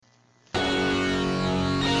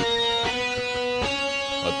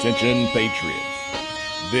Attention Patriots,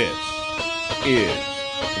 this is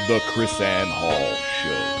the KrisAnne Hall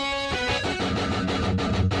Show.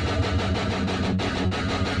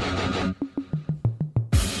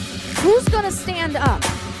 Who's going to stand up?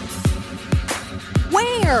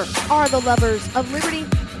 Where are the lovers of liberty? I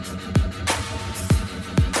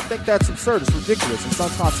think that's absurd. It's ridiculous. It's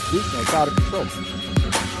unconstitutional. It's out of control.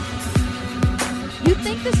 You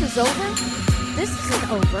think this is over? This isn't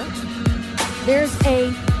over. There's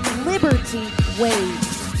a liberty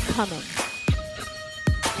wave coming.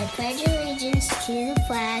 I pledge allegiance to the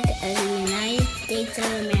flag of the United States of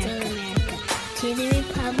America, to the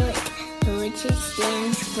republic for which it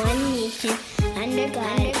stands, one nation, under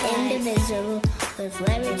God, indivisible, with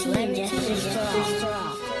liberty and justice for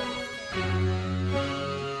all.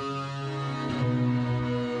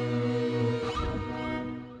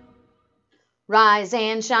 Rise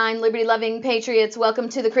and shine, liberty-loving patriots. Welcome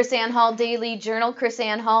to the KrisAnne Hall Daily Journal.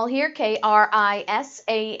 KrisAnne Hall here,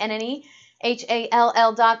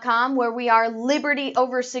 KrisAnnehall.com, where we are liberty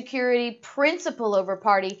over security, principle over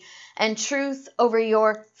party, and truth over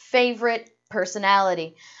your favorite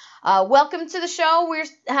personality. Welcome to the show.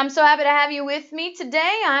 I'm so happy to have you with me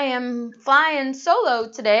today. I am flying solo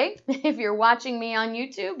today. If you're watching me on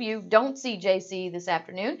YouTube, you don't see JC this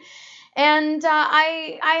afternoon. And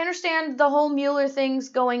I understand the whole Mueller thing's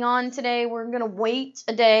going on today. We're going to wait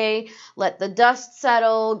a day, let the dust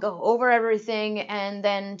settle, go over everything, and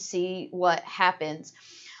then see what happens.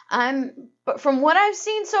 But from what I've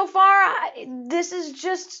seen so far, this is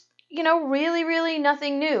just, really, really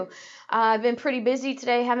nothing new. I've been pretty busy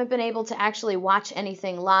today, haven't been able to actually watch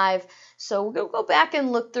anything live. So we'll go back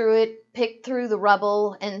and look through it, pick through the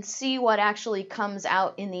rubble, and see what actually comes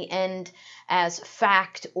out in the end as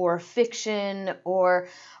fact or fiction or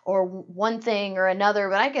one thing or another.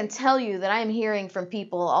 But I can tell you that I'm hearing from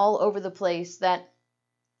people all over the place that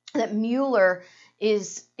Mueller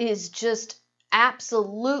is just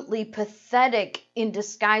absolutely pathetic in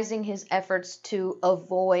disguising his efforts to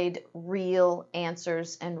avoid real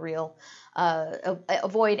answers and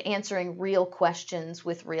avoid answering real questions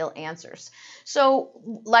with real answers. So,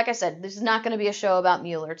 like I said, this is not going to be a show about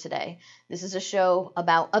Mueller today. This is a show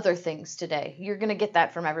about other things today. You're going to get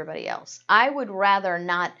that from everybody else. I would rather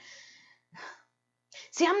not.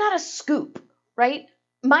 See, I'm not a scoop, right?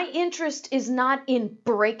 My interest is not in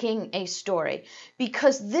breaking a story,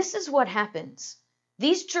 because this is what happens.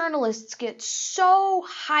 These journalists get so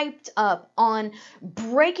hyped up on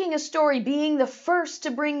breaking a story, being the first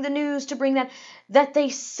to bring the news, to bring that they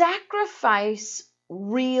sacrifice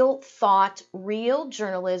real thought, real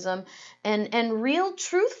journalism, and real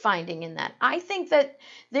truth finding in that. I think that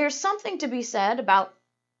there's something to be said about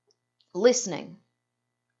listening,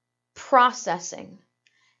 processing,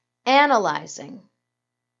 analyzing,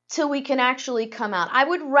 till we can actually come out. I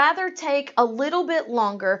would rather take a little bit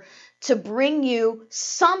longer to bring you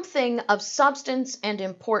something of substance and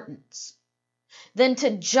importance than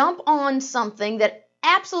to jump on something that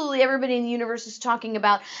absolutely everybody in the universe is talking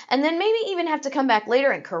about, and then maybe even have to come back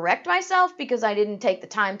later and correct myself because I didn't take the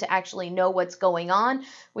time to actually know what's going on.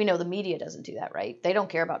 We know the media doesn't do that, right? They don't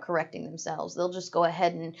care about correcting themselves. They'll just go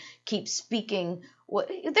ahead and keep speaking.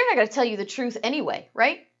 They're not going to tell you the truth anyway,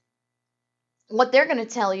 right? What they're going to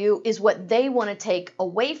tell you is what they want to take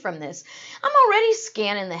away from this. I'm already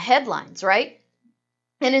scanning the headlines, right?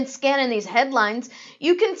 And in scanning these headlines,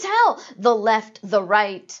 you can tell the left, the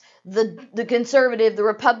right, the conservative,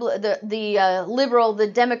 the liberal, the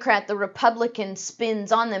Democrat, the Republican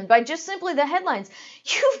spins on them by just simply the headlines.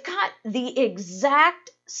 You've got the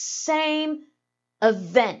exact same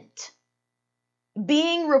event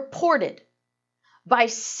being reported by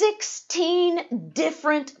 16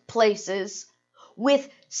 different places with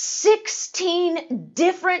 16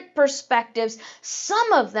 different perspectives,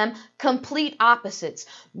 some of them complete opposites.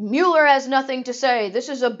 Mueller has nothing to say. This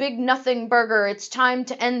is a big nothing burger. It's time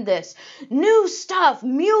to end this. New stuff.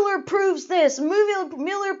 Mueller proves this.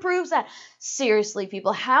 Mueller proves that. Seriously,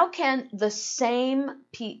 people, how can the same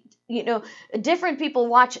different people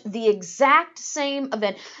watch the exact same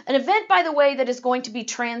event? An event, by the way, that is going to be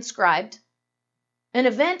transcribed. An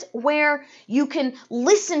event where you can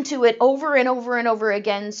listen to it over and over and over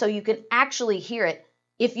again so you can actually hear it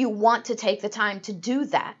if you want to take the time to do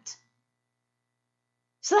that.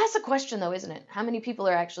 So that's the question, though, isn't it? How many people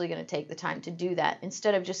are actually going to take the time to do that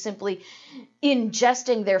instead of just simply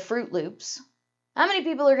ingesting their Fruit Loops How many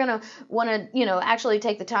people are going to want to, actually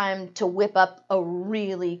take the time to whip up a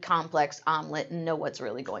really complex omelet and know what's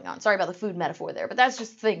really going on? Sorry about the food metaphor there, but that's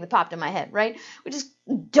just the thing that popped in my head, right? We just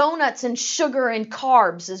donuts and sugar and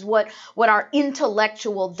carbs is what our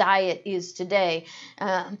intellectual diet is today.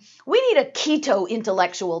 We need a keto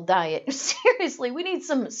intellectual diet. Seriously, we need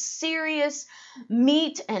some serious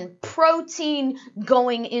meat and protein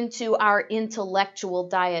going into our intellectual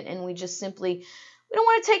diet, and we don't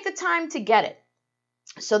want to take the time to get it.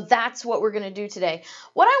 So that's what we're going to do today.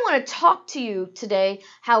 What I want to talk to you today,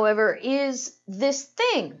 however, is this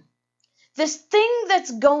thing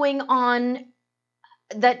that's going on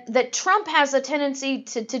that Trump has a tendency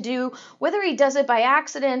to do, whether he does it by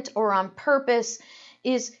accident or on purpose,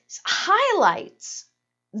 is highlights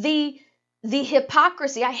the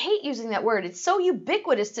hypocrisy. I hate using that word. It's so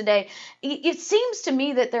ubiquitous today. It seems to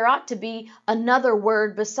me that there ought to be another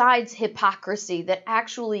word besides hypocrisy that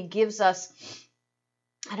actually gives us,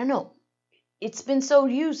 I don't know, it's been so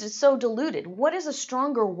used, it's so diluted. What is a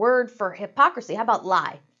stronger word for hypocrisy? How about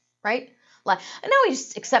lie, right? Lie. I know we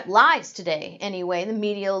just accept lies today anyway. The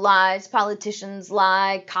media lies, politicians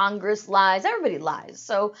lie, Congress lies, everybody lies.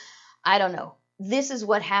 So I don't know. This is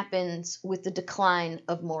what happens with the decline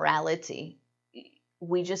of morality.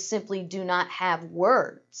 We just simply do not have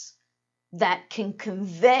words that can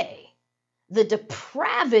convey the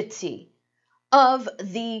depravity of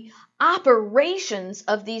the operations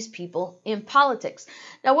of these people in politics.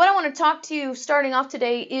 Now, what I want to talk to you starting off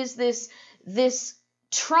today is this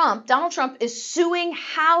Donald Trump is suing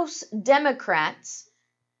House Democrats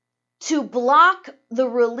to block the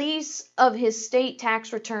release of his state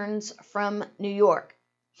tax returns from New York.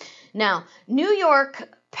 Now, New York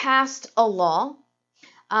passed a law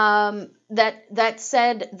that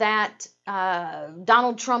said that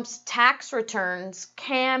Donald Trump's tax returns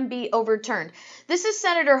can be overturned. This is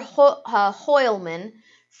Senator Hoylman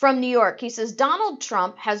from New York. He says Donald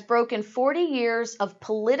Trump has broken 40 years of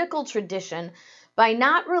political tradition by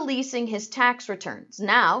not releasing his tax returns.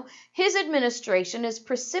 Now, his administration is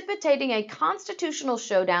precipitating a constitutional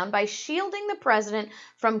showdown by shielding the president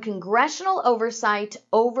from congressional oversight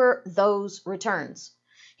over those returns.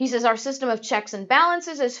 He says our system of checks and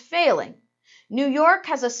balances is failing. New York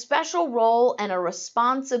has a special role and a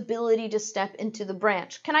responsibility to step into the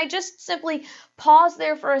branch. Can I just simply pause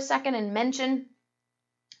there for a second and mention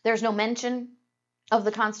there's no mention of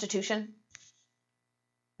the Constitution?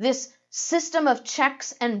 This system of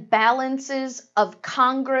checks and balances of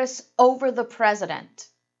Congress over the president.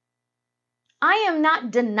 I am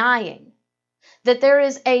not denying that there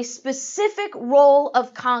is a specific role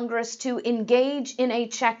of Congress to engage in a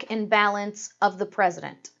check and balance of the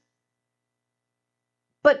president.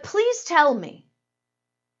 But please tell me,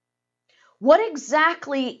 what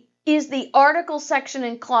exactly is the article, section,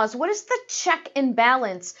 and clause? What is the check and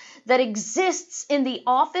balance that exists in the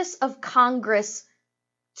office of Congress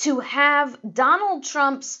to have Donald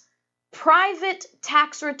Trump's private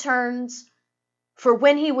tax returns for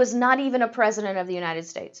when he was not even a president of the United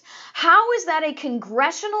States? How is that a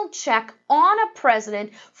congressional check on a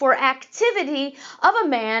president for activity of a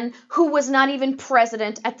man who was not even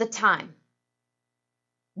president at the time?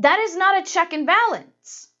 That is not a check and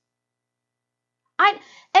balance.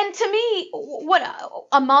 And to me, what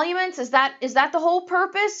emoluments, is that the whole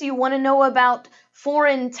purpose? You want to know about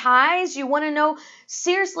foreign ties? You want to know,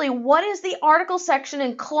 seriously, what is the article, section,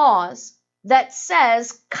 and clause that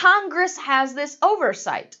says Congress has this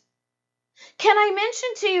oversight? Can I mention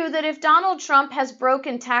to you that if Donald Trump has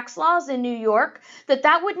broken tax laws in New York,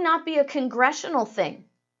 that would not be a congressional thing?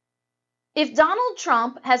 If Donald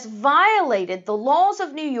Trump has violated the laws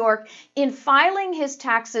of New York in filing his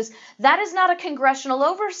taxes, that is not a congressional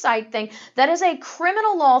oversight thing. That is a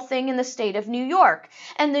criminal law thing in the state of New York.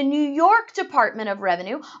 And the New York Department of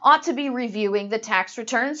Revenue ought to be reviewing the tax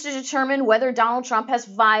returns to determine whether Donald Trump has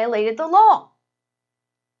violated the law.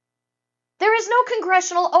 There is no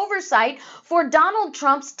congressional oversight for Donald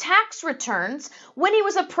Trump's tax returns when he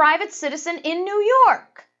was a private citizen in New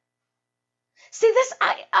York. See, this,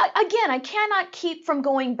 I cannot keep from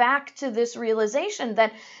going back to this realization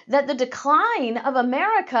that the decline of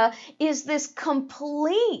America is this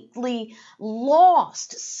completely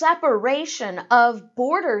lost separation of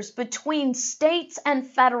borders between states and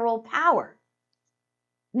federal power.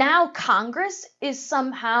 Now Congress is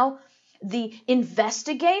somehow the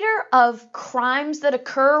investigator of crimes that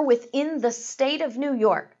occur within the state of New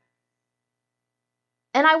York.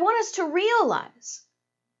 And I want us to realize,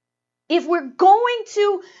 if we're going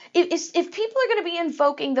to, if people are going to be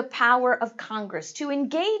invoking the power of Congress to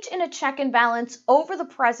engage in a check and balance over the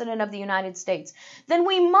President of the United States, then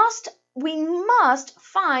we must we must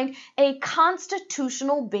find a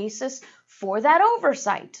constitutional basis for that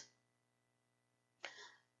oversight.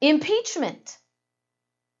 Impeachment,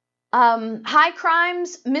 high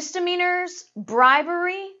crimes, misdemeanors,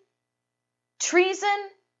 bribery, treason.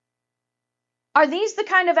 Are these the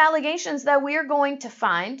kind of allegations that we are going to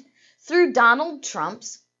find through Donald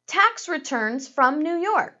Trump's tax returns from New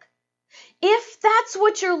York? If that's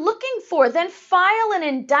what you're looking for, then file an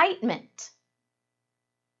indictment.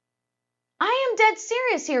 I am dead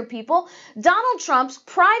serious here, people. Donald Trump's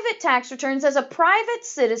private tax returns as a private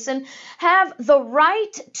citizen have the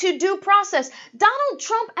right to due process. Donald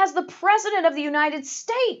Trump, as the president of the United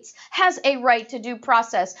States, has a right to due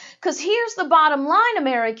process. Because here's the bottom line,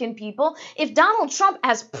 American people. If Donald Trump,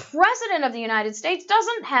 as president of the United States,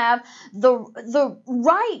 doesn't have the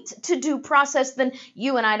right to due process, then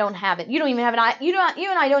you and I don't have it. You don't even have you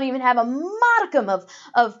and I don't even have a modicum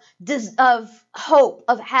of hope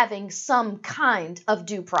of having some kind of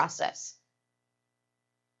due process.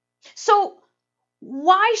 So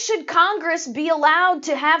why should Congress be allowed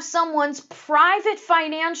to have someone's private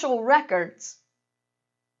financial records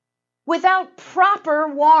without proper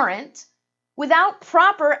warrant, without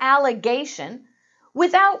proper allegation,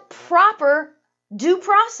 without proper due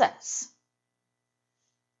process?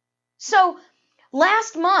 So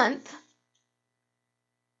last month,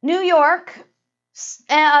 New York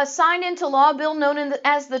signed into law a bill known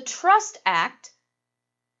as the Trust Act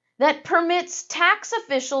that permits tax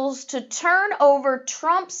officials to turn over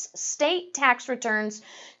Trump's state tax returns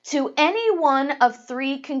to any one of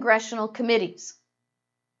 3 congressional committees.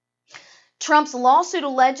 Trump's lawsuit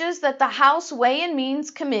alleges that the House Ways and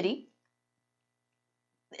Means Committee,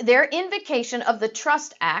 their invocation of the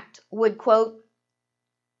Trust Act would, quote,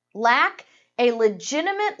 lack a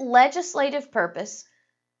legitimate legislative purpose,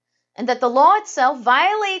 and that the law itself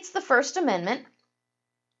violates the First Amendment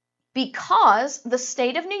because the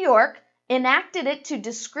state of New York enacted it to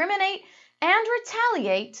discriminate and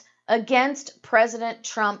retaliate against President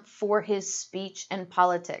Trump for his speech and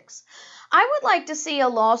politics. I would like to see a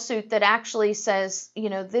lawsuit that actually says,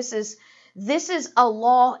 this is a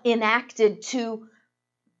law enacted to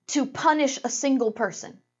punish a single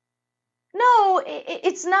person. No,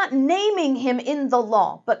 it's not naming him in the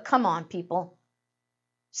law, but come on, people.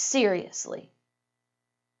 Seriously.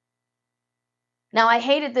 Now, I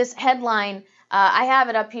hated this headline. I have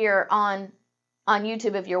it up here on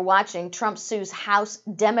YouTube if you're watching. Trump sues House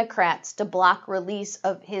Democrats to block release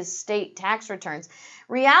of his state tax returns.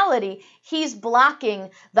 Reality, he's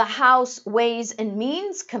blocking the House Ways and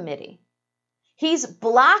Means Committee. He's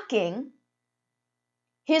blocking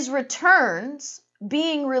his returns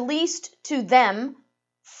being released to them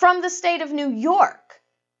from the state of New York.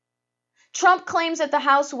 Trump claims that the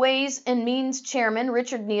House Ways and Means Chairman,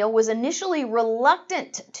 Richard Neal, was initially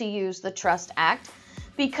reluctant to use the Trust Act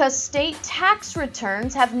because state tax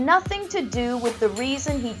returns have nothing to do with the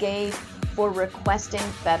reason he gave for requesting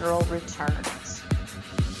federal returns.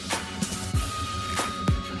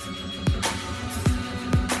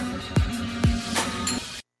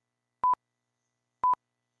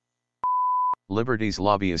 Liberty's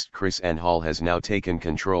lobbyist KrisAnne Hall has now taken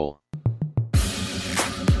control.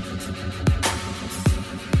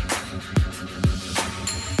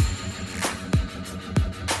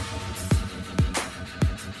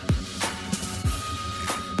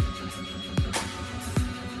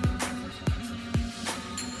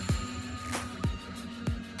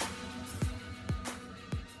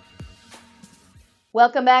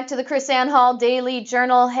 Welcome back to the KrisAnne Hall Daily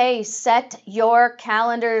Journal. Hey, set your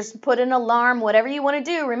calendars, put an alarm, whatever you want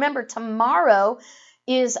to do. Remember, tomorrow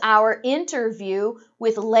is our interview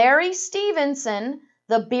with Larry Stevenson,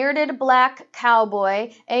 the bearded black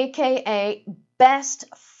cowboy, aka best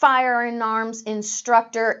firearms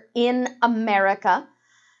instructor in America.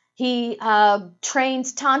 He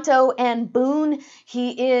trains Tonto and Boone.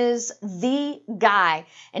 He is the guy.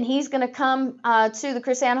 And he's going to come to the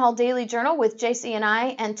KrisAnne Hall Daily Journal with JC and I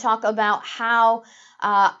and talk about how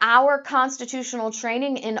our constitutional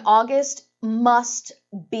training in August must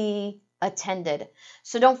be attended.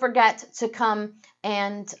 So don't forget to come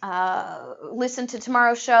and listen to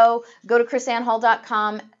tomorrow's show. Go to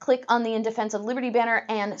krisannehall.com, click on the In Defense of Liberty banner,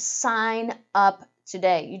 and sign up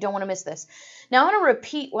today. You don't want to miss this. Now, I want to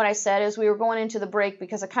repeat what I said as we were going into the break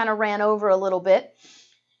because I kind of ran over a little bit.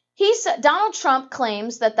 He said Donald Trump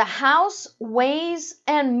claims that the House Ways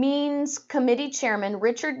and Means Committee Chairman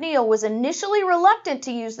Richard Neal was initially reluctant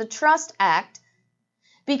to use the Trust Act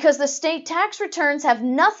because the state tax returns have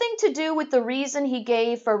nothing to do with the reason he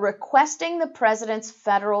gave for requesting the president's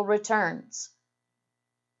federal returns.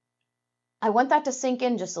 I want that to sink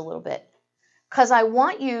in just a little bit. because I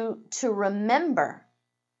want you to remember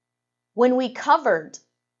when we covered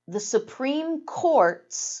the Supreme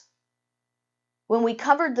Court's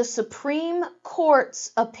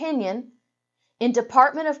opinion in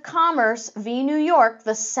Department of Commerce v. New York,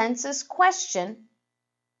 the census question,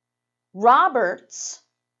 Roberts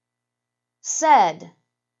said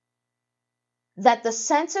that the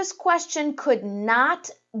census question could not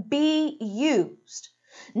be used,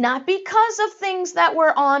 not because of things that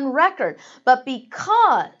were on record, but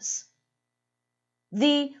because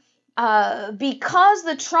the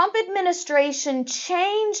Trump administration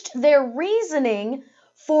changed their reasoning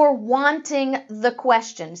for wanting the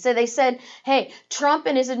question. So they said, hey, Trump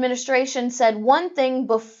and his administration said one thing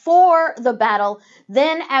before the battle.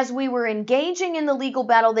 Then as we were engaging in the legal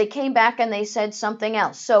battle, they came back and they said something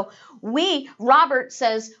else. So Robert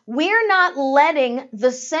says, we're not letting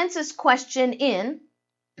the census question in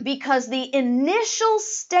because the initial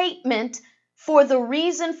statement for the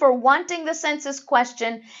reason for wanting the census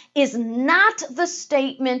question is not the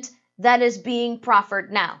statement that is being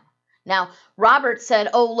proffered now. Now, Robert said,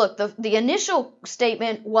 oh, look, the initial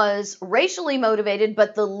statement was racially motivated,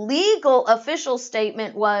 but the legal official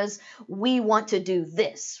statement was, we want to do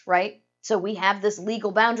this, right? So we have this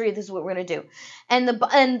legal boundary. This is what we're going to do. And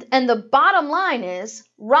the bottom line is,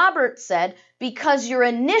 Robert said, because your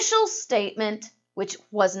initial statement, which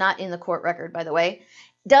was not in the court record, by the way,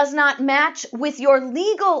 does not match with your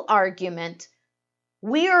legal argument,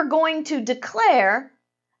 we are going to declare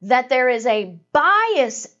that there is a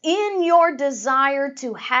bias in your desire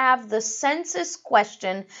to have the census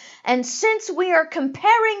question. And since we are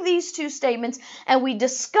comparing these two statements and we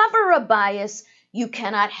discover a bias, you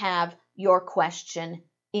cannot have your question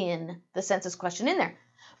in the census question in there.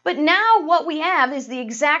 But now what we have is the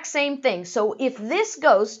exact same thing. So if this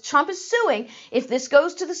goes, Trump is suing, if this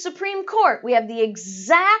goes to the Supreme Court, we have the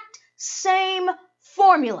exact same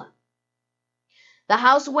formula. The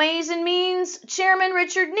House Ways and Means Chairman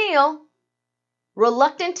Richard Neal,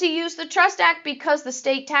 reluctant to use the Trust Act because the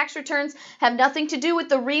state tax returns have nothing to do with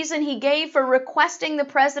the reason he gave for requesting the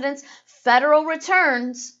president's federal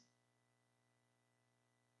returns.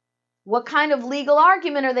 What kind of legal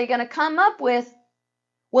argument are they going to come up with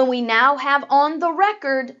when we now have on the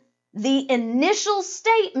record the initial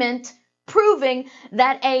statement proving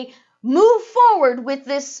that a move forward with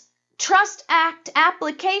this Trust Act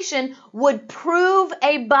application would prove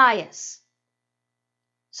a bias?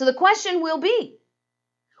 So the question will be,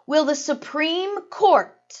 will the Supreme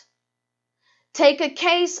Court take a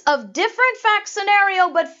case of different fact scenario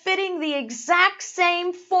but fitting the exact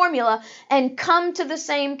same formula and come to the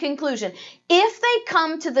same conclusion? If they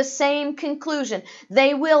come to the same conclusion,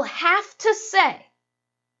 they will have to say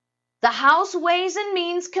the House Ways and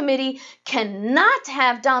Means Committee cannot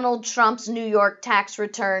have Donald Trump's New York tax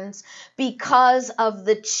returns because of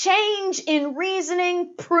the change in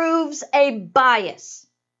reasoning proves a bias.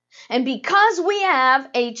 And because we have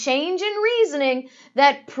a change in reasoning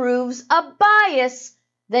that proves a bias,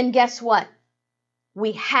 then guess what?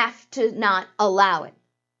 We have to not allow it.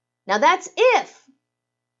 Now that's if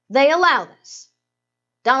they allow this.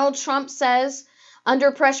 Donald Trump says,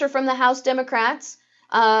 under pressure from the House Democrats,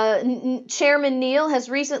 Chairman Neal has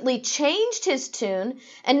recently changed his tune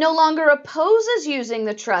and no longer opposes using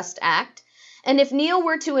the Trust Act. And if Neal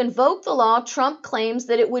were to invoke the law, Trump claims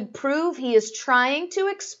that it would prove he is trying to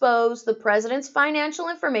expose the president's financial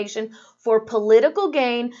information for political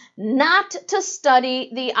gain, not to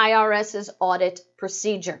study the IRS's audit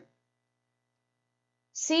procedure.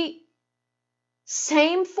 See,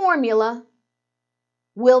 same formula.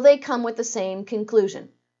 Will they come with the same conclusion?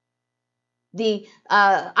 The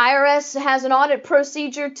IRS has an audit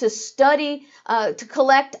procedure to study, to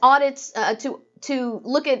collect audits, to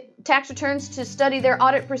look at tax returns, to study their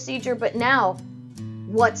audit procedure. But now,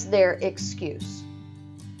 what's their excuse?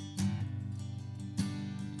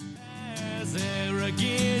 As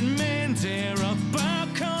arrogant men tear up our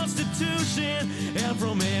Constitution, and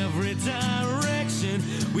from every direction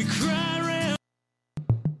we cry around.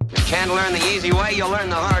 You can't learn the easy way, you'll learn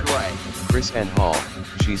the hard way. KrisAnne Hall,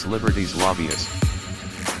 she's Liberty's lobbyist.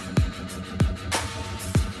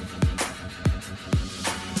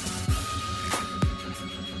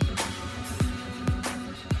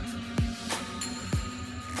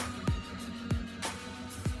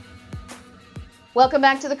 Welcome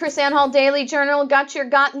back to the KrisAnne Hall Daily Journal. Got your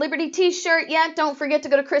Got Liberty t-shirt yet? Don't forget to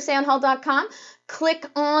go to KrisAnneHall.com. Click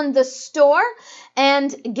on the store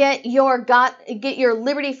and get your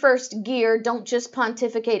Liberty First gear. Don't just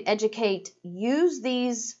pontificate, educate. Use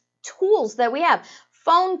these tools that we have.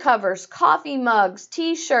 Phone covers, coffee mugs,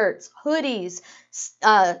 t-shirts, hoodies,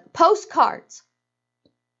 postcards.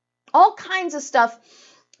 all kinds of stuff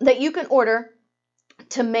that you can order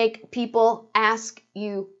to make people ask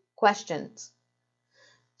you questions.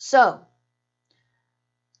 So,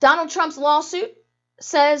 Donald Trump's lawsuit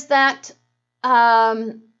says that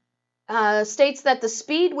states that the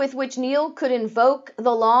speed with which Neal could invoke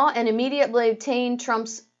the law and immediately obtain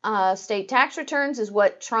Trump's state tax returns is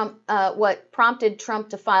what prompted Trump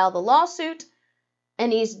to file the lawsuit,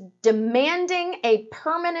 and he's demanding a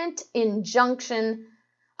permanent injunction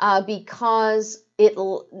because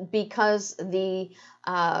the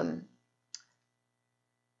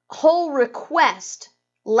whole request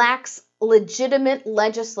lacks legitimate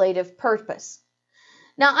legislative purpose.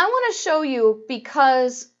 Now, I want to show you,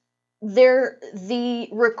 because the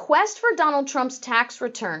request for Donald Trump's tax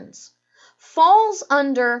returns falls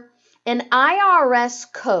under an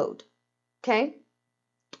IRS code, okay?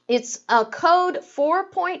 It's a code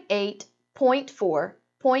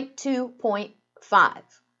 4.8.4.2.5.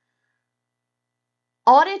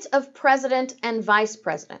 Audit of President and Vice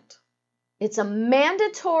President. It's a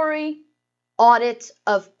mandatory audit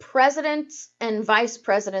of presidents and vice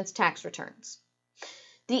presidents' tax returns.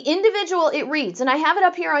 The individual, it reads, and I have it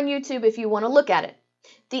up here on YouTube if you want to look at it.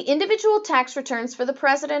 The individual tax returns for the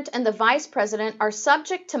president and the vice president are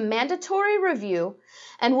subject to mandatory review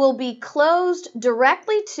and will be closed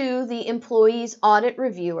directly to the employee's audit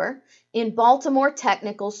reviewer in Baltimore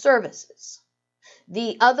Technical Services.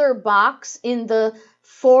 The other box in the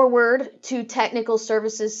Forward to Technical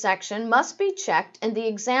Services section must be checked, and the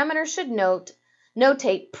examiner should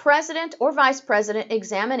notate president or vice president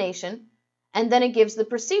examination, and then it gives the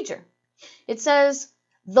procedure. It says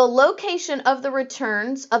the location of the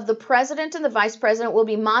returns of the president and the vice president will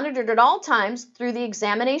be monitored at all times through the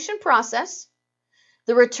examination process.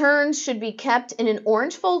 The returns should be kept in an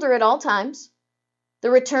orange folder at all times.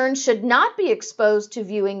 The returns should not be exposed to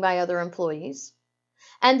viewing by other employees.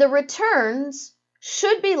 And the returns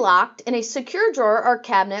should be locked in a secure drawer or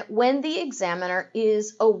cabinet when the examiner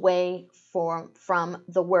is away from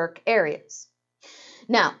the work areas.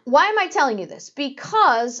 Now, why am I telling you this?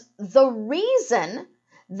 Because the reason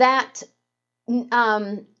that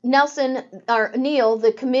Neal,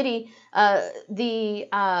 the committee,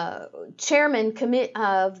 chairman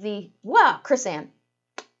of KrisAnne,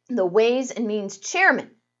 the Ways and Means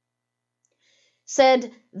chairman,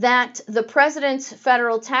 said that the president's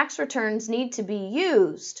federal tax returns need to be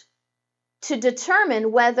used to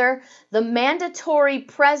determine whether the mandatory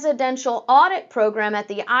presidential audit program at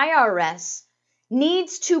the IRS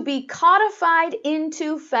needs to be codified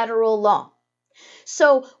into federal law.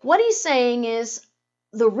 So what he's saying is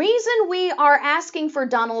the reason we are asking for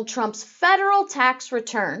Donald Trump's federal tax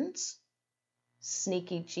returns,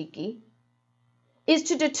 sneaky cheeky, is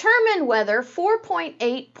to determine whether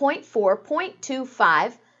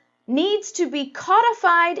 4.8.4.25 needs to be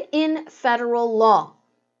codified in federal law.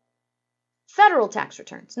 Federal tax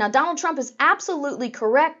returns. Now, Donald Trump is absolutely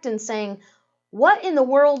correct in saying, what in the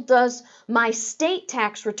world does my state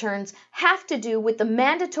tax returns have to do with the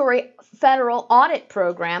mandatory federal audit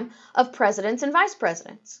program of presidents and vice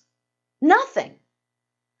presidents? Nothing.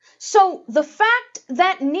 So the fact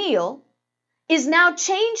that Neal is now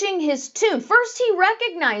changing his tune. First, he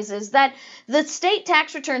recognizes that the state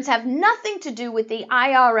tax returns have nothing to do with the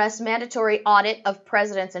IRS mandatory audit of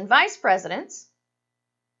presidents and vice presidents.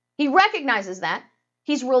 He recognizes that.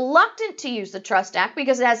 He's reluctant to use the Trust Act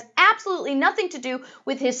because it has absolutely nothing to do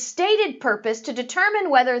with his stated purpose to determine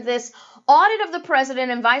whether this audit of the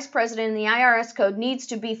president and vice president in the IRS code needs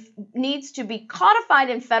to be codified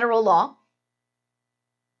in federal law.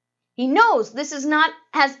 He knows this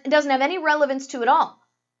doesn't have any relevance to it all.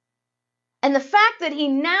 And the fact that he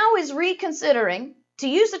now is reconsidering to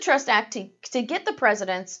use the Trust Act to get the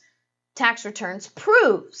president's tax returns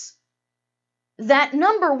proves that,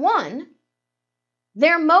 number one,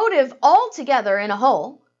 their motive altogether in a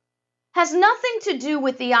whole has nothing to do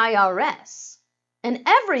with the IRS and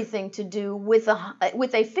everything to do with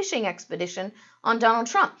a fishing expedition on Donald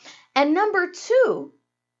Trump. And number two,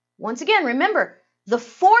 once again, remember, the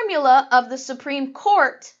formula of the Supreme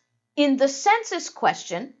Court in the census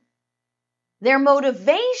question, their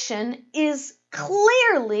motivation is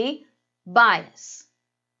clearly bias.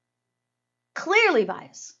 Clearly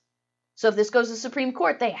bias. So if this goes to the Supreme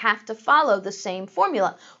Court, they have to follow the same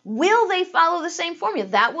formula. Will they follow the same formula?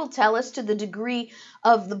 That will tell us to the degree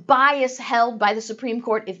of the bias held by the Supreme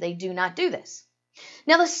Court if they do not do this.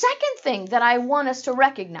 Now, the second thing that I want us to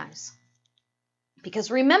recognize,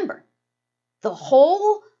 because remember, the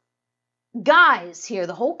whole guise here,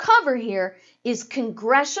 the whole cover here is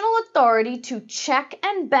congressional authority to check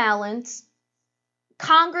and balance,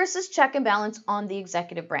 Congress's check and balance on the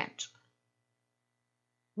executive branch.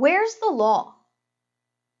 Where's the law?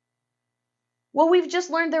 Well, we've just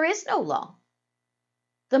learned there is no law.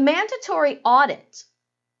 The mandatory audit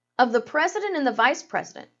of the president and the vice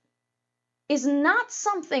president is not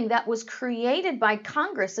something that was created by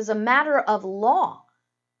Congress as a matter of law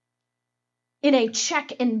in a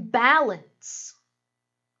check and balance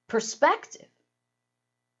perspective.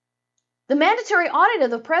 The mandatory audit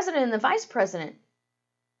of the president and the vice president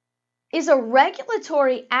is a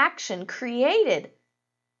regulatory action created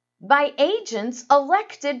by agents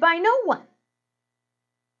elected by no one.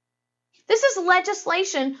 This is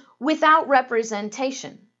legislation without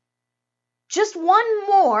representation. Just one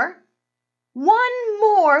more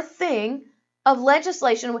thing of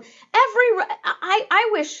legislation. I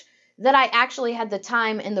wish that I actually had the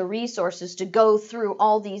time and the resources to go through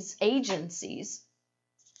all these agencies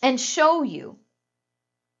and show you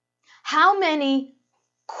how many,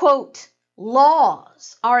 quote,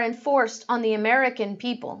 laws are enforced on the American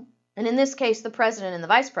people, and in this case, the president and the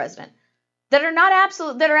vice president, that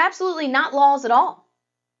are absolutely not laws at all,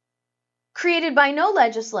 created by no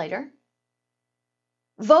legislator,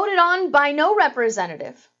 voted on by no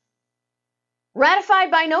representative,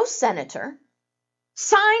 ratified by no senator,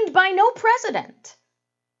 signed by no president.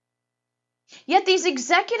 Yet these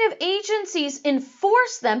executive agencies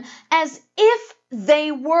enforce them as if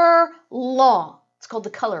they were law. It's called the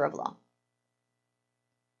color of law.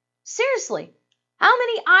 Seriously, how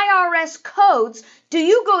many IRS codes do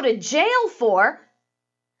you go to jail for?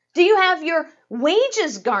 Do you have your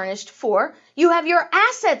wages garnished for? You have your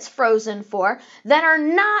assets frozen for that are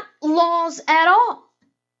not laws at all?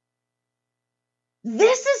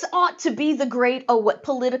 This ought to be the great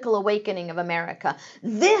political awakening of America.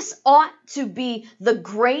 This ought to be the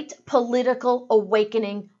great political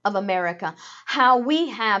awakening of America. How we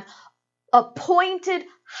have appointed,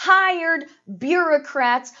 hired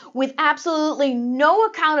bureaucrats with absolutely no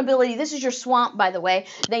accountability. This is your swamp, by the way.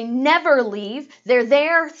 They never leave. They're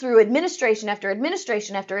there through administration after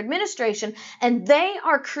administration after administration, and they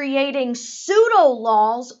are creating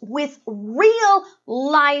pseudo-laws with real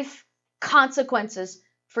life consequences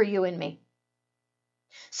for you and me.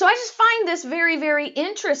 So I just find this very, very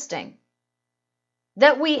interesting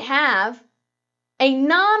that we have a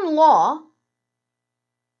non-law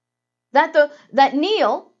that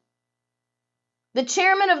Neil, the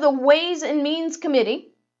chairman of the Ways and Means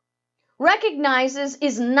Committee, recognizes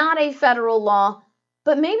is not a federal law,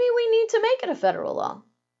 but maybe we need to make it a federal law.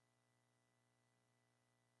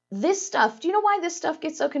 This stuff, do you know why this stuff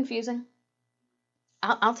gets so confusing?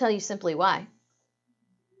 I'll tell you simply why.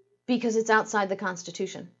 Because it's outside the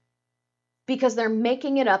Constitution. Because they're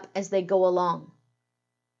making it up as they go along.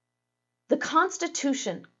 The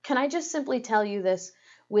Constitution, can I just simply tell you this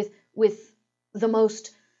with the most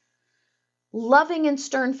loving and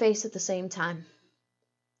stern face at the same time?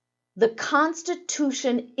 The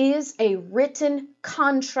Constitution is a written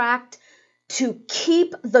contract to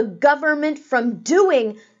keep the government from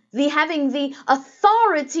having the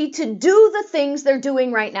authority to do the things they're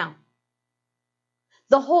doing right now.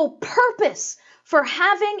 The whole purpose for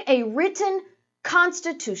having a written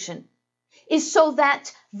constitution is so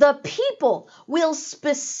that the people will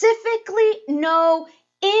specifically know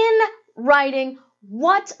in writing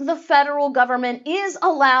what the federal government is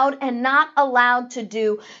allowed and not allowed to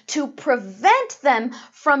do to prevent them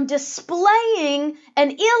from displaying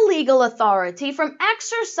an illegal authority, from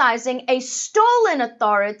exercising a stolen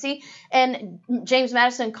authority, and James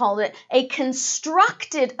Madison called it a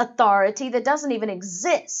constructed authority that doesn't even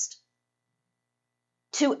exist,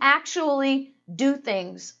 to actually do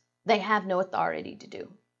things they have no authority to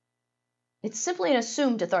do. It's simply an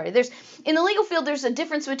assumed authority. In the legal field, there's a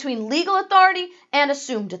difference between legal authority and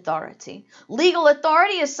assumed authority. Legal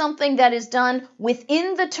authority is something that is done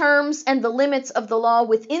within the terms and the limits of the law,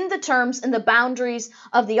 within the terms and the boundaries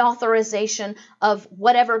of the authorization of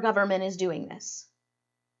whatever government is doing this.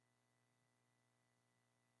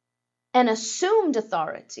 An assumed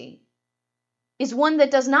authority is one that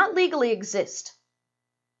does not legally exist.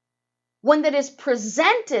 One that is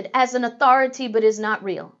presented as an authority but is not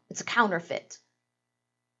real. It's a counterfeit.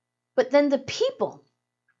 But then the people,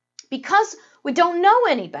 because we don't know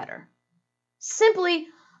any better, simply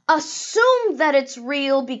assume that it's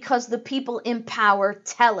real because the people in power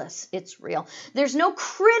tell us it's real. There's no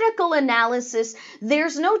critical analysis.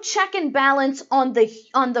 There's no check and balance on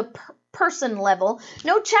the person level,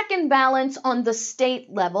 no check and balance on the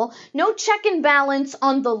state level, no check and balance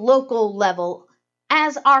on the local level,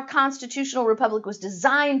 as our constitutional republic was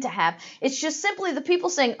designed to have. It's just simply the people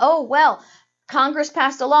saying, oh, well, Congress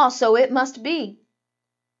passed a law, so it must be.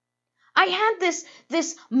 I had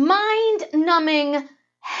this mind-numbing,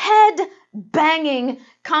 banging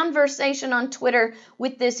conversation on Twitter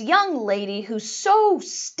with this young lady who's so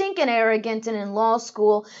stinking arrogant and in law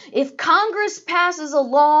school. If Congress passes a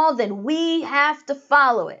law, then we have to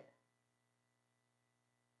follow it.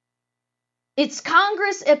 It's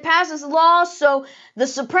Congress, it passes law, so the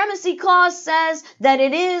Supremacy Clause says that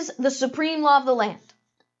it is the supreme law of the land.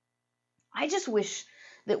 I just wish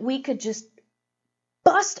that we could just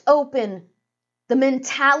bust open the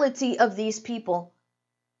mentality of these people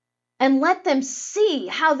and let them see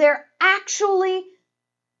how they're actually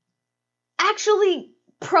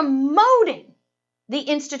promoting the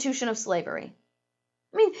institution of slavery.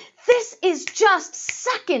 I mean, this is just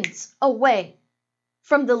seconds away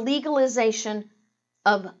from the legalization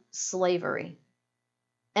of slavery.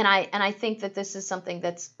 And I think that this is something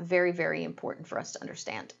that's very, very important for us to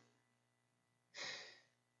understand.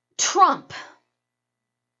 Trump.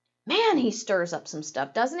 Man, he stirs up some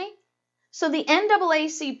stuff, doesn't he? So the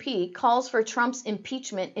NAACP calls for Trump's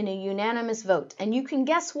impeachment in a unanimous vote. And you can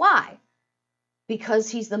guess why. Because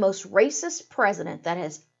he's the most racist president that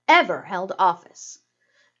has ever held office.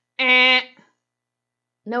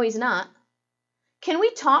 No, he's not. Can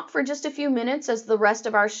we talk for just a few minutes as the rest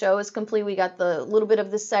of our show is complete? We got the little bit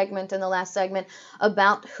of this segment and the last segment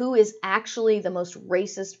about who is actually the most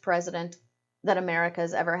racist president that America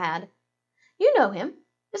has ever had. You know him.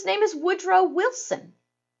 His name is Woodrow Wilson.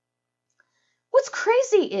 What's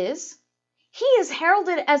crazy is he is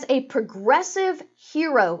heralded as a progressive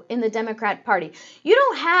hero in the Democrat Party. You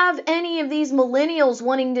don't have any of these millennials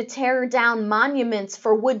wanting to tear down monuments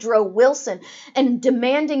for Woodrow Wilson and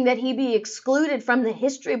demanding that he be excluded from the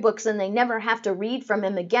history books and they never have to read from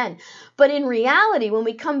him again. But in reality, when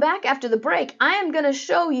we come back after the break, I am going to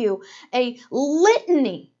show you a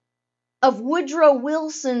litany of Woodrow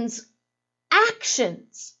Wilson's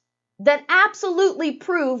actions that absolutely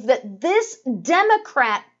prove that this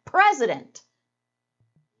Democrat president,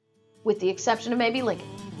 with the exception of maybe Lincoln,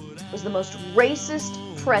 was the most racist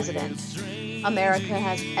president America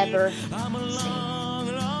has ever seen.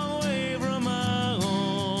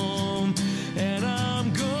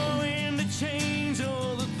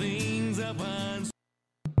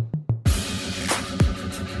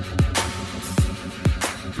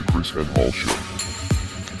 The Chris and Hall Show.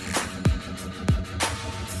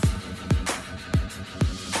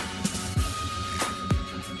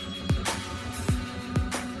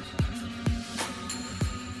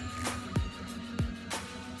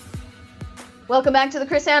 Welcome back to the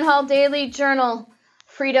Chris Ann Hall Daily Journal.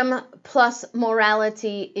 Freedom plus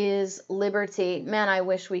morality is liberty. Man, I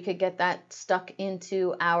wish we could get that stuck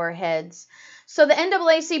into our heads. So the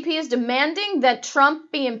NAACP is demanding that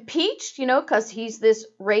Trump be impeached, because he's this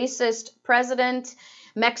racist president.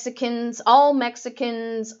 All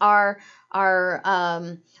Mexicans are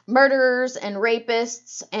murderers and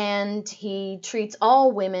rapists, and he treats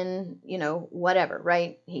all women, whatever,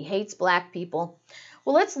 right? He hates black people.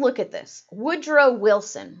 Well, let's look at this. Woodrow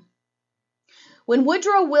Wilson. When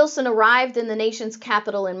Woodrow Wilson arrived in the nation's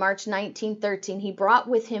capital in March 1913, he brought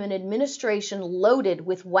with him an administration loaded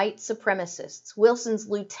with white supremacists. Wilson's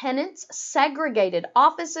lieutenants segregated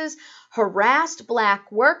offices, harassed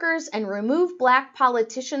black workers, and removed black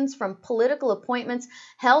politicians from political appointments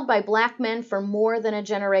held by black men for more than a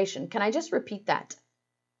generation. Can I just repeat that?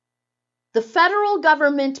 The federal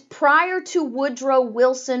government prior to Woodrow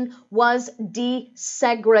Wilson was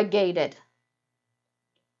desegregated.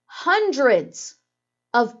 Hundreds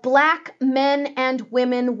of black men and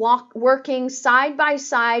women working side by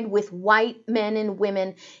side with white men and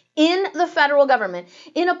women in the federal government,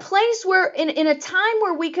 in a place where, in a time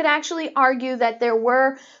where we could actually argue that there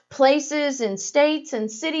were places in states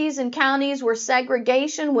and cities and counties where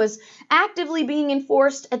segregation was actively being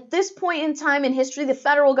enforced. At this point in time in history, the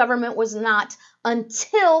federal government was not,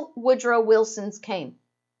 until Woodrow Wilson's came.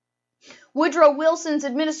 Woodrow Wilson's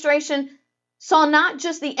administration saw not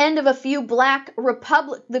just the end of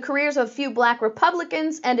the careers of a few black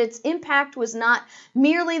Republicans, and its impact was not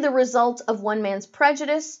merely the result of one man's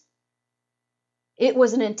prejudice. It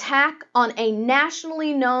was an attack on a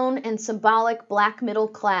nationally known and symbolic black middle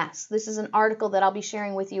class. This is an article that I'll be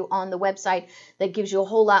sharing with you on the website that gives you a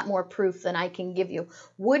whole lot more proof than I can give you.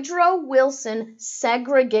 Woodrow Wilson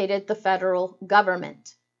segregated the federal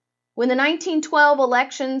government. When the 1912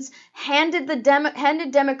 elections handed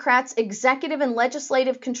Democrats executive and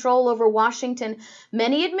legislative control over Washington,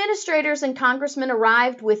 many administrators and congressmen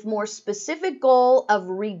arrived with more specific goal of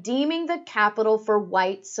redeeming the Capitol for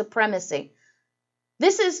white supremacy.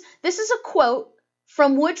 This is a quote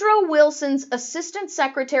from Woodrow Wilson's Assistant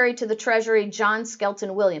Secretary to the Treasury, John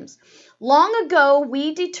Skelton Williams. Long ago,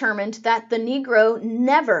 we determined that the Negro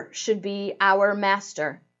never should be our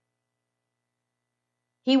master.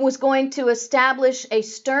 He was going to establish a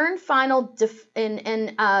stern, final,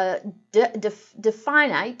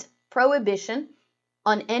 definite prohibition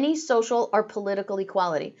on any social or political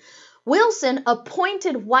equality. Wilson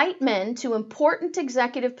appointed white men to important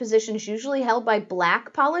executive positions usually held by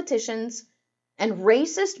black politicians, and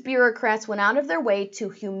racist bureaucrats went out of their way to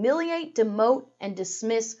humiliate, demote, and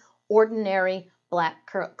dismiss ordinary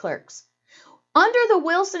black clerks. Under the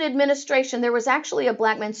Wilson administration, there was actually a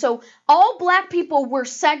black man. So all black people were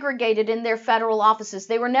segregated in their federal offices.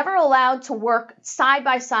 They were never allowed to work side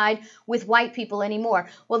by side with white people anymore.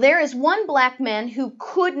 Well, there is one black man who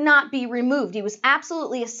could not be removed. He was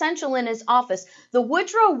absolutely essential in his office. The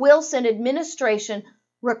Woodrow Wilson administration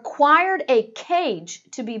required a cage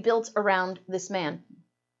to be built around this man.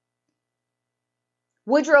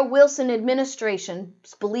 Woodrow Wilson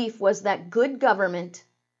administration's belief was that good government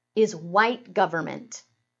is white government.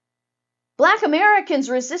 Black Americans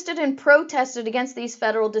resisted and protested against these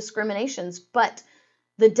federal discriminations, but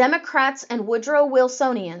the Democrats and Woodrow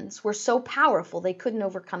Wilsonians were so powerful they couldn't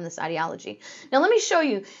overcome this ideology. Now let me show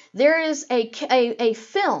you. There is a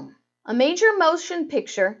film, a major motion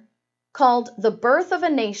picture called The Birth of a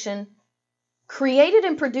Nation, created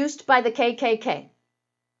and produced by the KKK.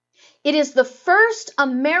 It is the first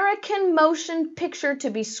American motion picture to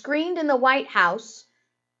be screened in the White House,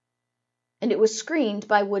 and it was screened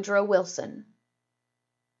by Woodrow Wilson.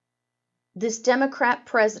 This Democrat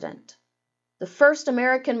president, the first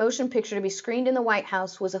American motion picture to be screened in the White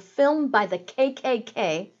House, was a film by the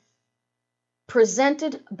KKK,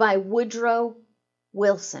 presented by Woodrow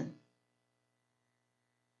Wilson.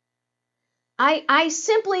 I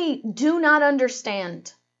simply do not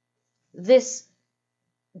understand this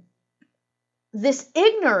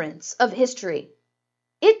ignorance of history.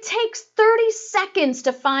 It takes 30 seconds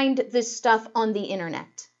to find this stuff on the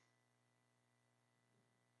internet.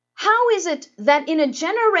 How is it that in a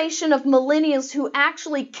generation of millennials who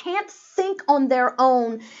actually can't think on their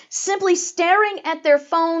own, simply staring at their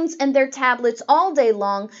phones and their tablets all day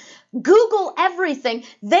long, Google everything,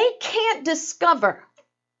 they can't discover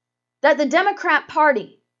that the Democrat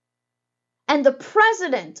Party and the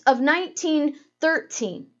president of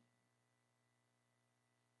 1913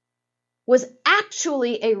 was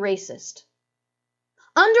actually a racist?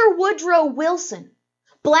 Under Woodrow Wilson,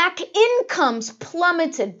 black incomes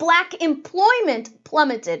plummeted, black employment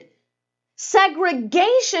plummeted,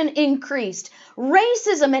 segregation increased,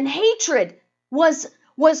 racism and hatred was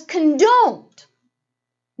condoned.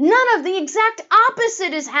 None of the exact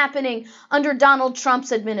opposite is happening under Donald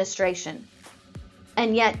Trump's administration.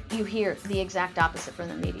 And yet you hear the exact opposite from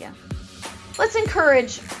the media. Let's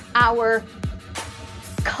encourage our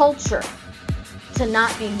culture to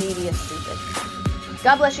not be media stupid.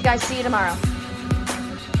 God bless you guys. See you tomorrow.